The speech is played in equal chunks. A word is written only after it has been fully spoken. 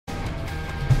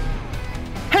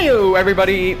Hello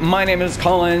everybody, my name is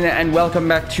Colin and welcome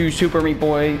back to Super Meat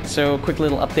Boy. So quick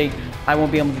little update, I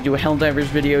won't be able to do a Helldivers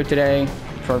video today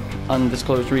for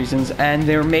undisclosed reasons, and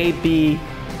there may be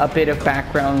a bit of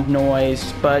background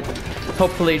noise, but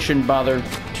hopefully it shouldn't bother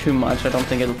too much. I don't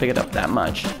think it'll pick it up that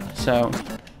much. So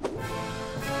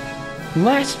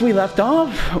last we left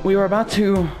off, we were about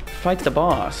to fight the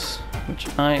boss, which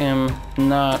I am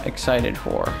not excited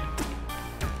for.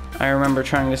 I remember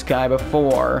trying this guy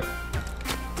before.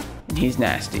 He's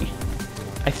nasty.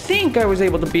 I think I was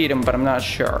able to beat him, but I'm not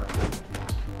sure.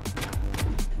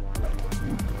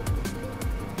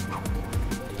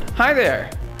 Hi there.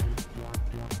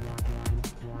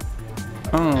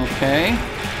 Okay.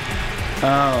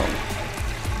 Oh.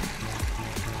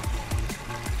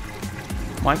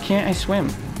 Why can't I swim?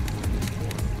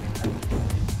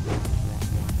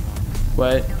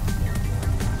 What?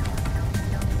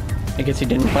 I guess he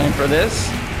didn't plan for this.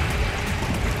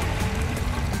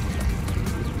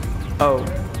 Oh.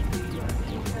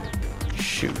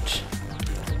 Shoot.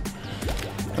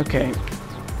 Okay.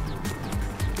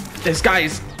 This guy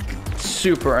is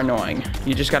super annoying.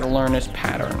 You just gotta learn his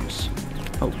patterns.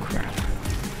 Oh, crap.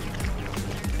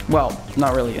 Well,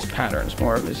 not really his patterns,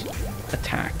 more of his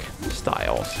attack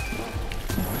styles.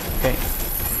 Okay.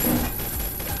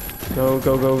 Go,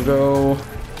 go, go, go.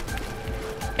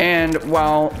 And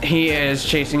while he is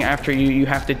chasing after you, you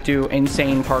have to do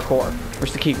insane parkour.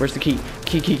 Where's the key? Where's the key?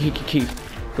 Key.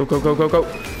 Go, go, go, go, go.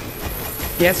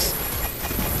 Yes.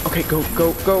 Okay, go,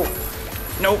 go, go.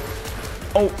 Nope.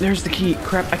 Oh, there's the key.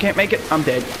 Crap, I can't make it. I'm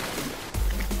dead.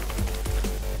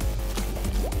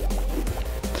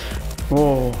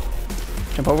 Whoa.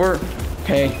 Jump over.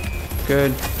 Okay,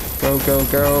 good. Go, go,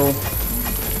 go.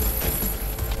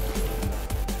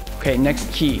 Okay,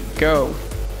 next key. Go.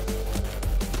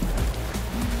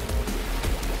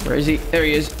 Where is he? There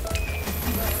he is.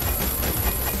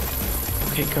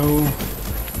 Okay, go.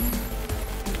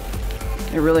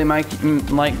 They really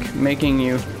like making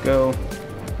you go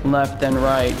left and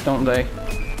right, don't they?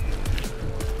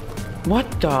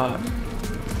 What the?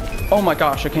 Oh my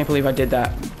gosh, I can't believe I did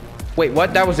that. Wait,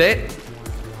 what? That was it?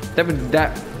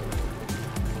 That.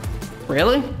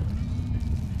 Really?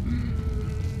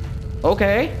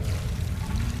 Okay.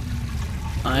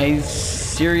 I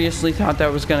seriously thought that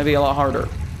was gonna be a lot harder.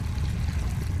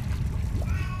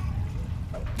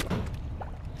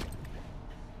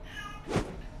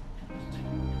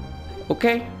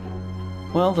 Okay.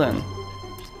 Well then.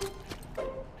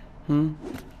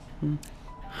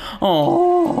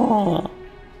 Oh.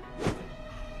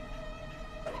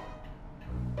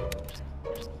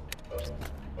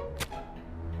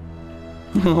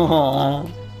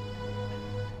 Oh.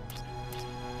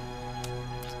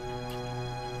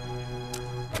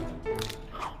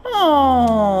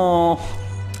 Oh.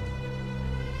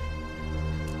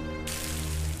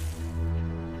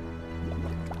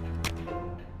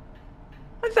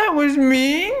 That was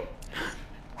mean.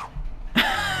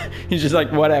 He's just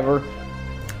like, whatever.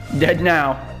 Dead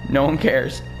now. No one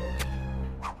cares.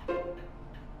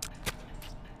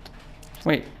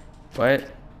 Wait, what?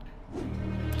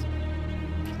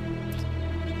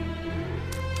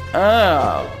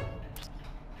 Oh.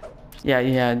 Yeah,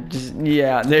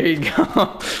 there you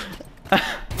go.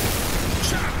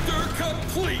 Chapter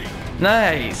complete.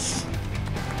 Nice.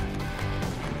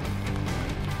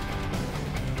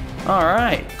 All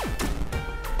right.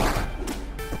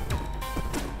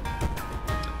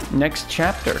 Next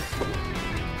chapter.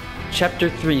 Chapter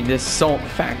 3, the Salt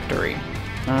Factory.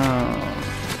 Oh.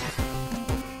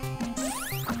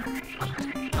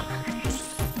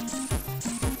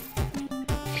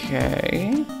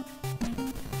 Okay.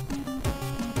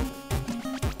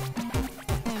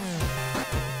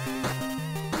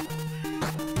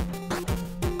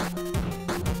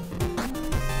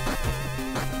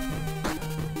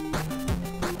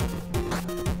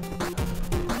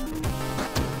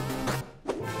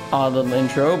 Odd little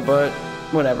intro, but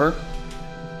whatever.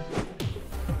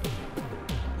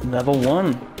 Level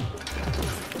 1.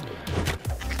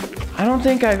 I don't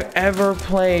think I've ever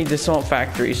played the Salt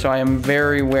Factory, so I am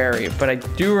very wary, but I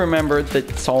do remember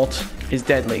that salt is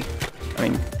deadly. I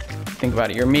mean, think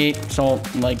about it. Your meat,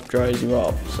 salt, like, dries you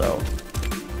up, so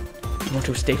you want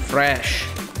to stay fresh.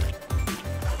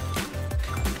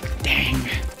 Dang.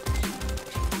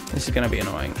 This is gonna be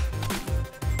annoying.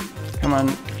 Come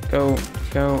on, go.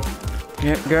 Go.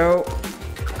 Yeah, go.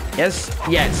 Yes.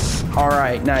 Yes. All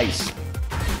right. Nice.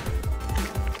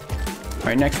 All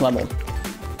right. Next level.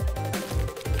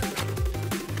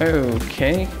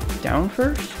 Okay. Down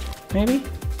first? Maybe?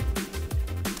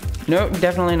 No,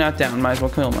 definitely not down. Might as well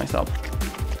kill myself.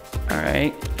 All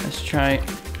right. Let's try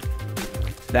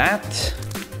that.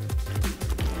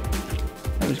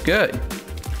 was good.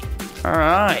 All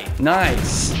right,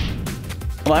 nice.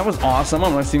 Well, that was awesome.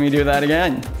 I'm gonna see me do that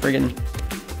again. Friggin'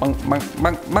 bunk, bunk,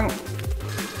 bunk, bunk.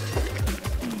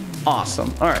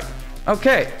 Awesome. All right.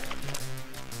 Okay.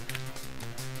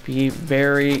 Be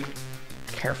very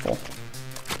careful.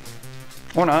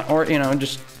 Or not, or, you know,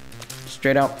 just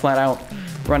straight out, flat out,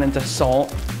 run into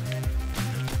salt.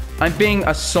 I'm being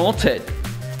assaulted.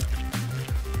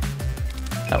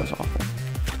 That was awful.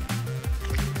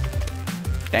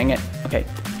 Dang it. Okay.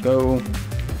 Go.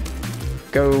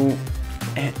 Go.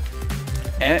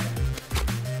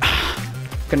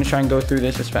 Gonna try and go through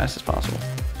this as fast as possible.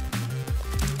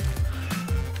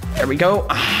 There we go.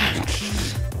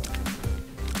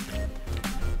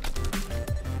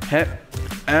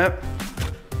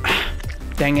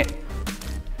 Dang it.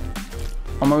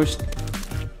 Almost.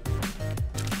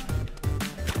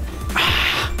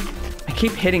 I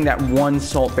keep hitting that one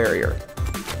salt barrier.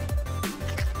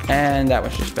 And that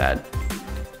was just bad.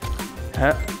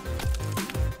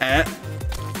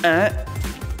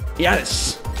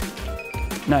 Yes.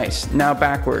 Nice. Now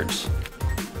backwards.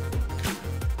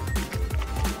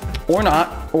 Or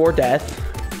not. Or death.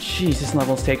 Jeez, this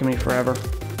level's taking me forever.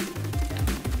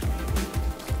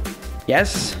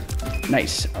 Yes.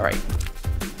 Nice. All right.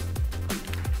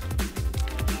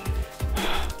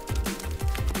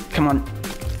 Come on.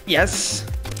 Yes.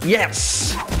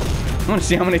 Yes. I want to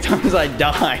see how many times I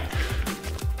die.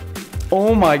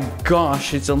 Oh my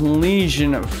gosh. It's a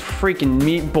legion of freaking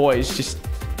meat boys just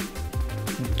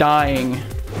dying.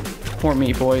 Poor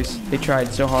meat boys. They tried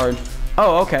so hard.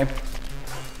 Oh, okay.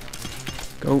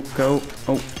 Go, go.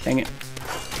 Oh, dang it.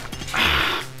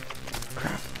 Ah,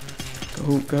 crap.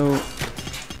 Go, go.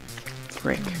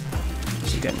 Frick.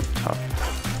 This is getting tough.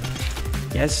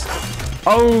 Yes.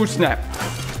 Oh, snap.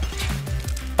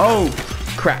 Oh,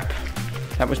 crap.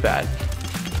 That was bad.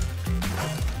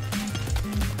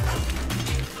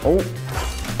 Oh.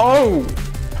 Oh.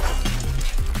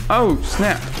 Oh,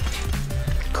 snap.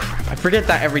 Crap. I forget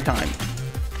that every time.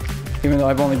 Even though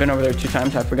I've only been over there 2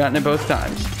 times, I've forgotten it both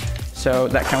times. So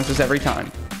that counts as every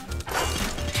time.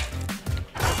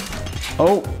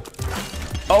 Oh.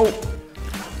 Oh.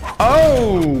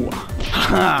 Oh!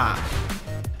 Ha!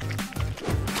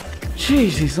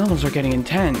 Jeez, these levels are getting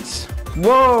intense.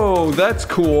 Whoa, that's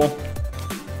cool.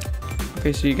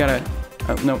 Okay, so you gotta...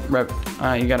 Oh, no,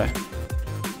 you gotta...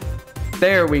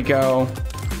 There we go.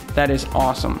 That is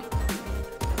awesome.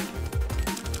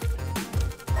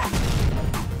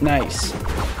 Nice.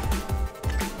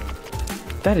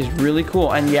 That is really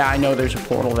cool. And yeah, I know there's a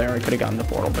portal there. I could have gotten the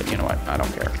portal, but you know what? I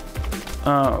don't care.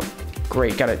 Oh,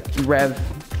 great. Gotta rev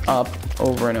up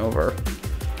over and over.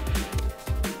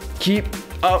 Keep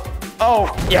up.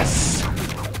 Oh, yes.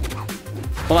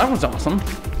 Well, that was awesome.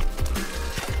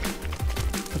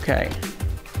 Okay.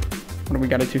 What do we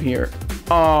gotta do here?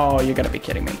 Oh, you gotta be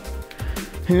kidding me.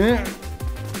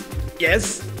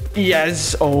 Yes.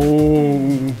 Yes.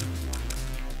 Oh.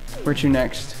 Where to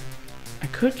next? I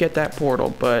could get that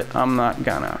portal, but I'm not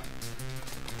gonna.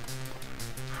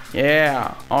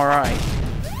 Yeah. All right.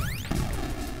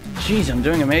 Jeez, I'm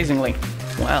doing amazingly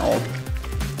well.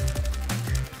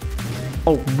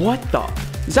 Oh, what the?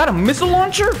 Is that a missile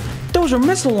launcher? Those are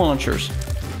missile launchers.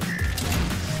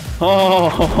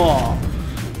 Oh.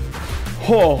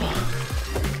 Oh.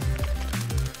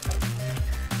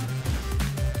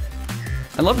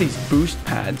 I love these boost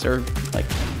pads, or like...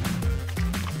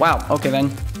 Wow, okay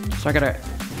then. So I gotta...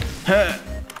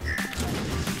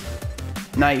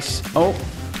 Nice. Oh.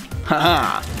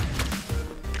 Haha.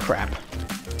 Crap.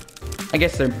 I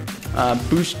guess they're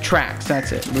boost tracks.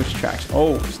 That's it. Boost tracks.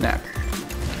 Oh, snap.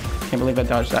 Can't believe I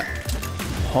dodged that.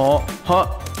 Oh,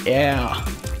 oh, yeah.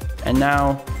 And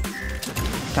now,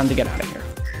 time to get out of here.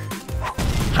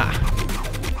 Ha.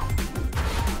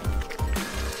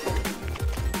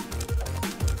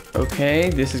 Okay,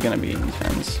 this is gonna be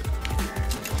intense.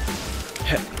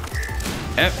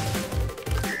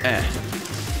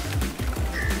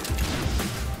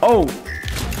 Oh!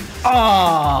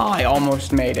 Ah! I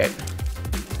almost made it.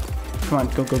 Come on,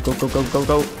 go, go, go, go, go, go,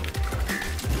 go.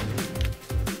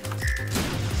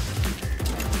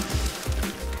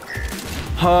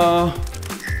 Oh.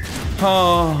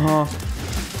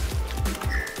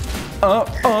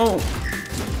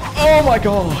 Oh my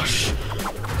gosh.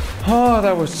 Oh,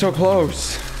 that was so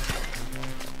close.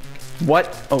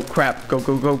 What? Oh crap. Go,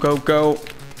 go, go, go, go.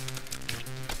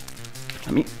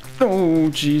 Let me... Oh,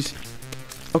 jeez.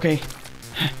 Okay.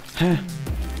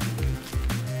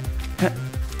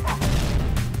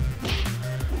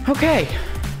 Okay.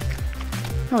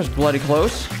 That was bloody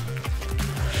close.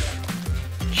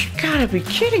 You gotta be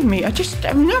kidding me.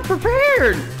 I'm not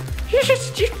prepared.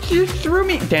 You threw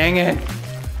me. Dang it.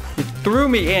 You threw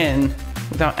me in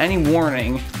without any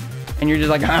warning. And you're just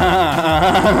like,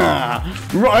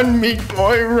 run, meat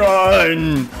boy,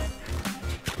 run.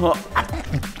 Oh,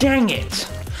 dang it.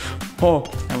 Oh,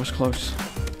 that was close.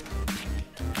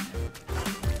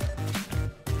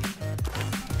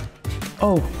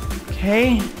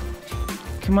 Okay.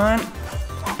 Come on.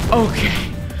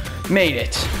 Okay. Made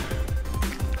it.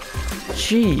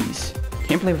 Jeez.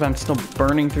 Can't believe I'm still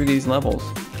burning through these levels.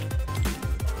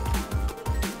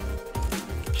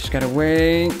 Just gotta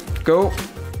wait. Go.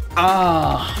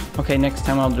 Ah. Okay, next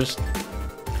time I'll just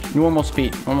normal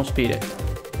speed it.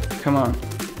 Come on.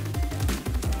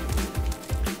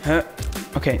 Huh.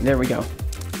 Okay, there we go.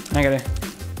 I gotta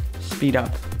speed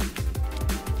up.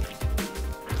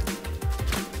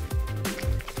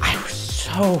 I was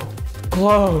so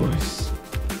close.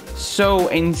 So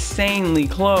insanely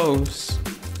close.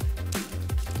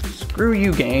 Screw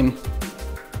you, game.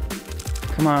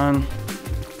 Come on.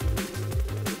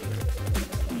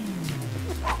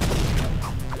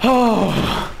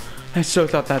 Oh, I so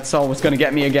thought that saw was gonna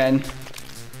get me again.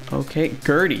 Okay,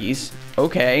 gurdies.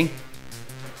 Okay.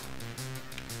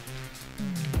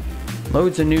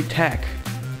 Loads of new tech.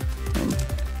 And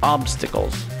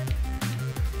obstacles.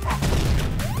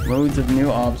 Loads of new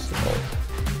obstacles.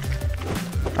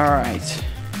 Alright.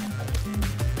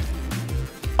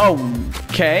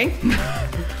 Okay.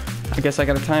 I guess I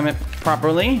gotta time it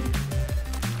properly.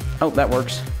 Oh, that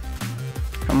works.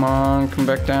 Come on, come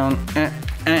back down.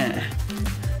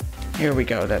 Here we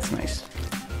go, that's nice.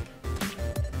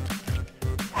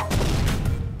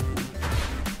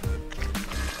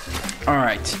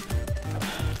 Alright.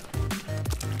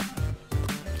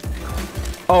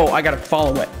 Oh, I gotta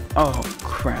follow it. Oh,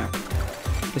 crap.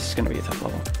 This is gonna be a tough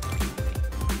level.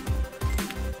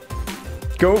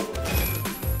 Go.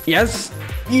 Yes.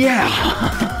 Yeah.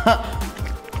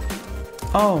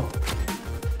 Oh.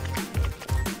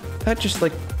 That just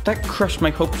like, that crushed my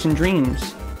hopes and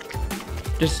dreams.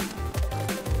 Just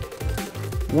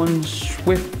one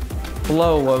swift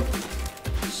blow of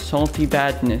salty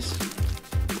badness.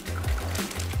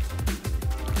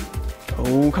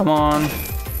 Oh, come on.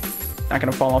 Not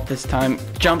gonna fall off this time.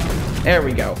 Jump. There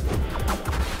we go.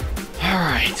 All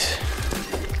right.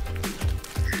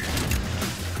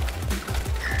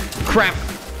 Crap.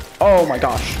 Oh my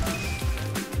gosh.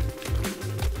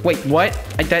 Wait, what?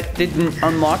 That didn't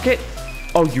unlock it?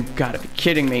 Oh, you gotta be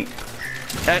kidding me.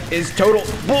 That is total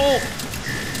bull.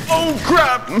 Oh,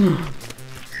 crap.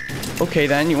 Okay,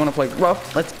 then. You want to play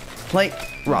rough? Let's play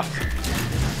rough.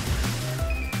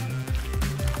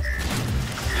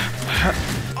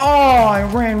 Oh, I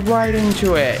ran right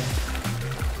into it.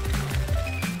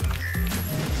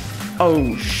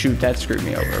 Oh, shoot. That screwed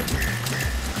me over.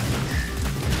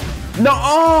 No.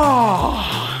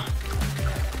 Oh.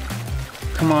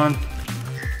 Come on.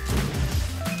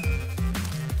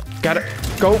 Gotta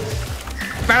go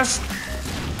fast.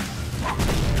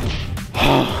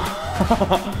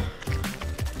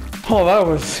 Oh,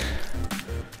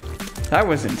 that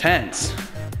was intense.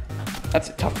 That's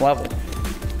a tough level.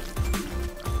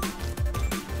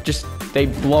 Just, they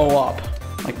blow up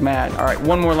like mad. All right,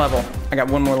 one more level. I got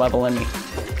one more level in me.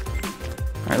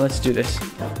 All right, let's do this.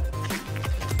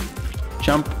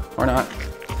 Jump or not.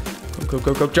 Go, go,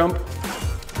 go, go, jump.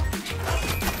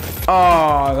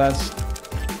 Oh,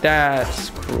 that's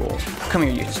cruel. Come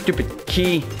here, you stupid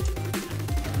key.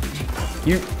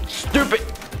 You stupid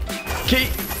key.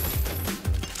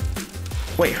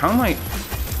 Wait, how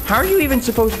are you even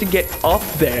supposed to get up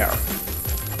there?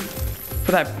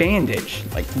 For that bandage.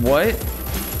 Like, what?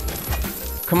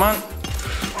 Come on.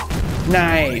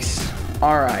 Nice.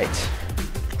 Alright.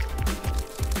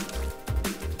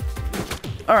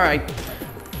 Alright.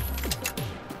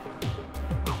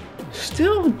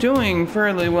 Still doing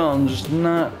fairly well, and just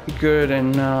not good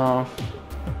enough.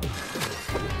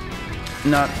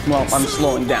 Well, I'm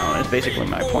slowing down, is basically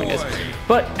my point is.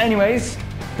 But anyways,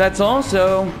 that's all.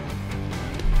 So,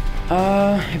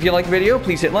 if you like the video,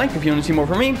 please hit like. If you want to see more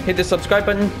from me, hit the subscribe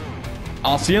button.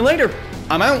 I'll see you later.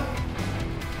 I'm out.